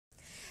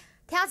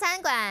挑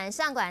餐馆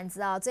上馆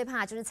子哦，最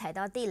怕就是踩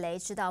到地雷，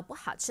吃到不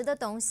好吃的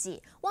东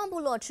西。旺部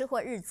落吃货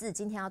日志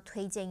今天要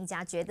推荐一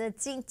家绝对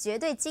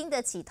经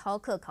得起饕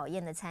客考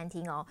验的餐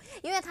厅哦，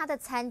因为它的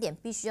餐点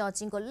必须要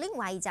经过另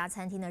外一家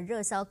餐厅的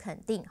热销肯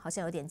定，好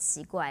像有点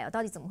奇怪哦，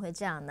到底怎么会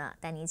这样呢？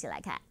带你一起来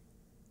看。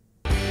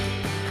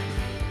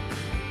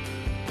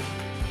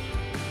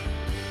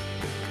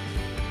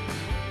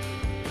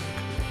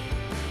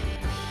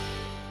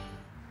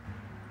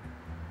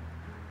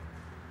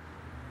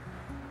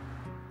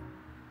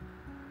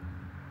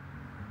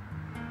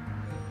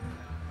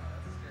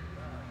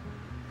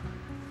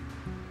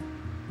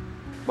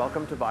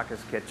 Welcome to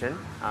Bacchus Kitchen.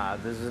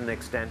 This is an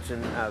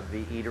extension of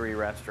the eatery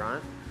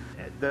restaurant.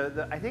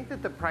 I think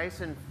that the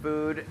price and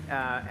food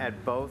at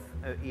both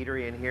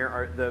eatery and here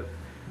are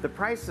the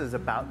price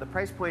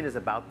point is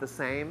about the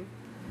same.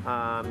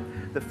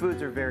 The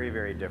foods are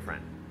very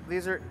different.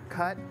 These are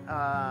cut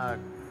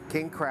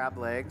king crab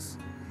legs,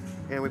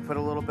 and we put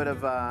a little bit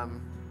of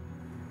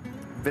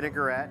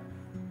vinaigrette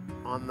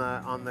on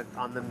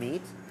the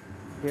meat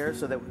here,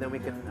 so that then we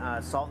can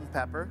salt and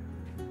pepper,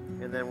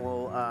 and then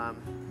we'll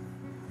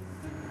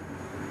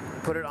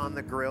put it on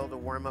the grill to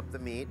warm up the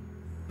meat,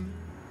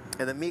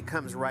 and the meat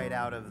comes right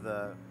out of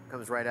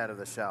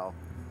the shell.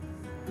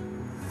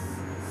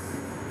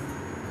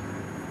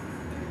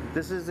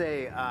 This is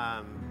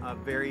a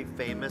very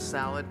famous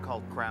salad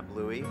called crab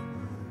louis.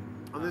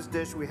 On this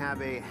dish, we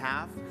have a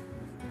half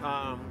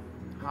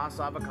Hass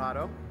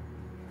avocado.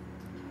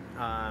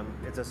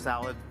 It's a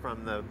salad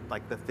from the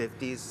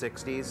 50s,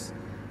 60s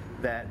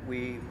that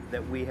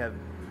we have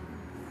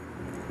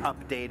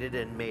updated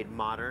and made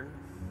modern.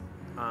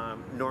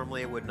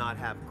 Normally it would not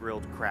have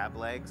grilled crab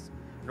legs.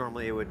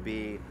 Normally it would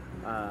be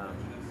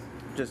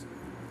just,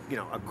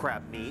 a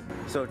crab meat.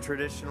 So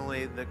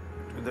traditionally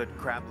the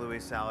crab louis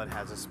salad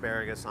has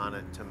asparagus on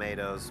it,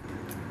 tomatoes,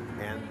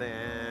 and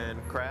then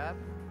crab.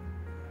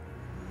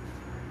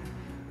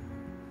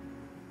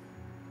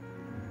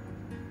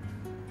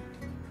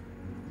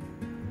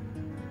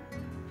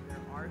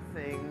 There are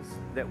things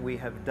that we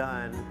have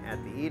done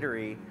at the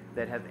eatery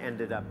that have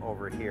ended up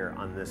over here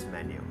on this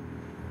menu.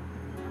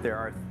 There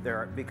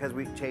are because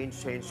we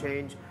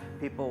change.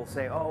 People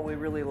say, oh, we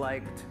really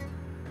liked,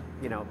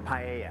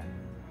 paella,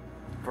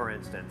 for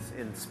instance,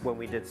 when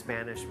we did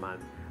Spanish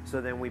month. So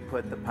then we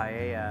put the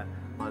paella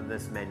on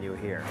this menu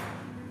here.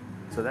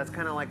 So that's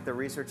kind of like the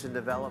research and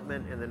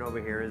development, and then over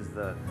here is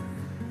the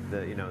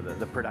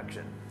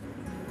production.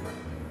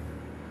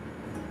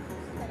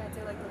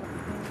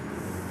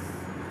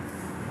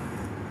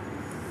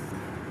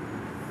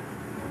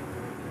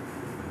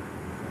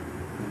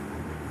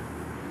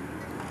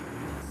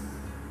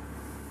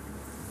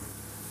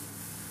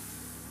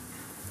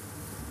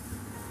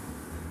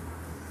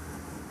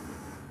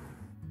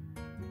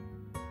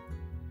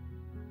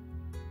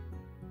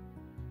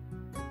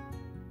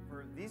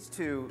 These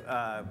two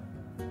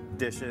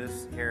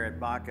dishes here at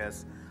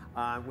Bacchus,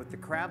 with the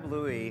crab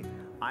louis,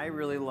 I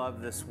really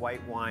love this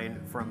white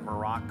wine from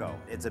Morocco.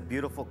 It's a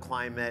beautiful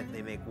climate.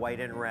 They make white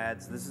and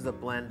reds. This is a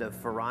blend of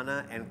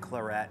Farana and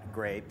Claret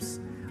grapes.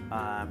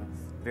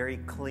 Very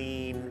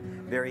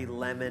clean, very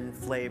lemon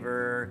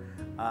flavor,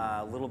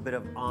 a little bit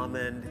of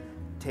almond.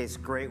 Tastes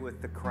great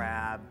with the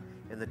crab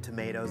and the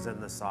tomatoes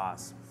and the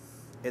sauce.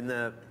 In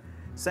the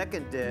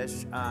second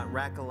dish,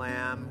 rack of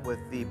lamb with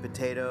the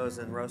potatoes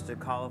and roasted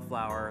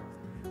cauliflower.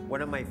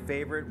 One of my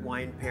favorite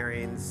wine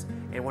pairings,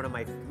 and one of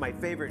my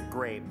favorite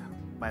grape,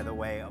 by the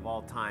way, of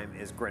all time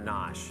is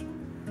Grenache.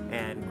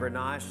 And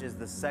Grenache is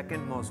the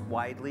second most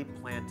widely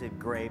planted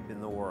grape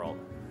in the world.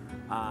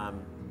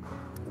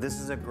 This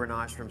is a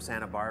Grenache from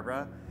Santa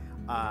Barbara,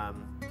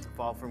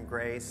 Fall from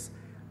Grace.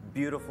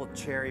 Beautiful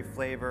cherry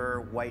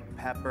flavor, white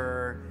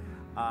pepper,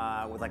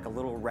 with like a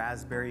little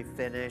raspberry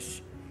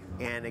finish.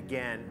 And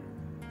again,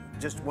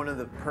 just one of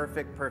the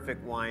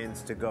perfect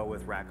wines to go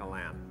with rack of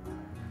lamb.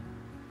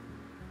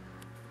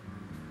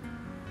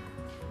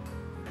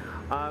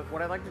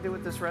 What I'd like to do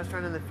with this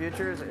restaurant in the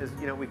future is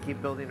we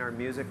keep building our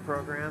music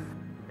program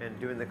and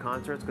doing the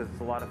concerts, because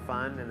it's a lot of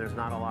fun, and there's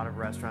not a lot of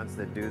restaurants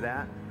that do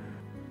that.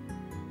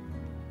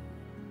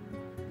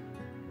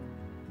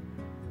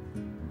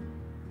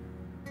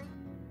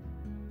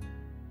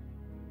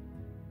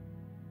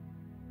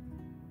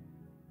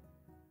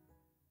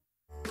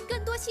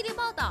更多系列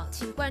报道，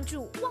请关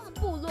注旺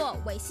部落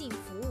微信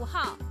服务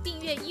号，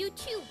订阅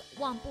YouTube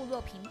旺部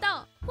落频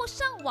道，或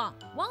上网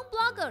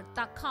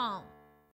oneblogger.com。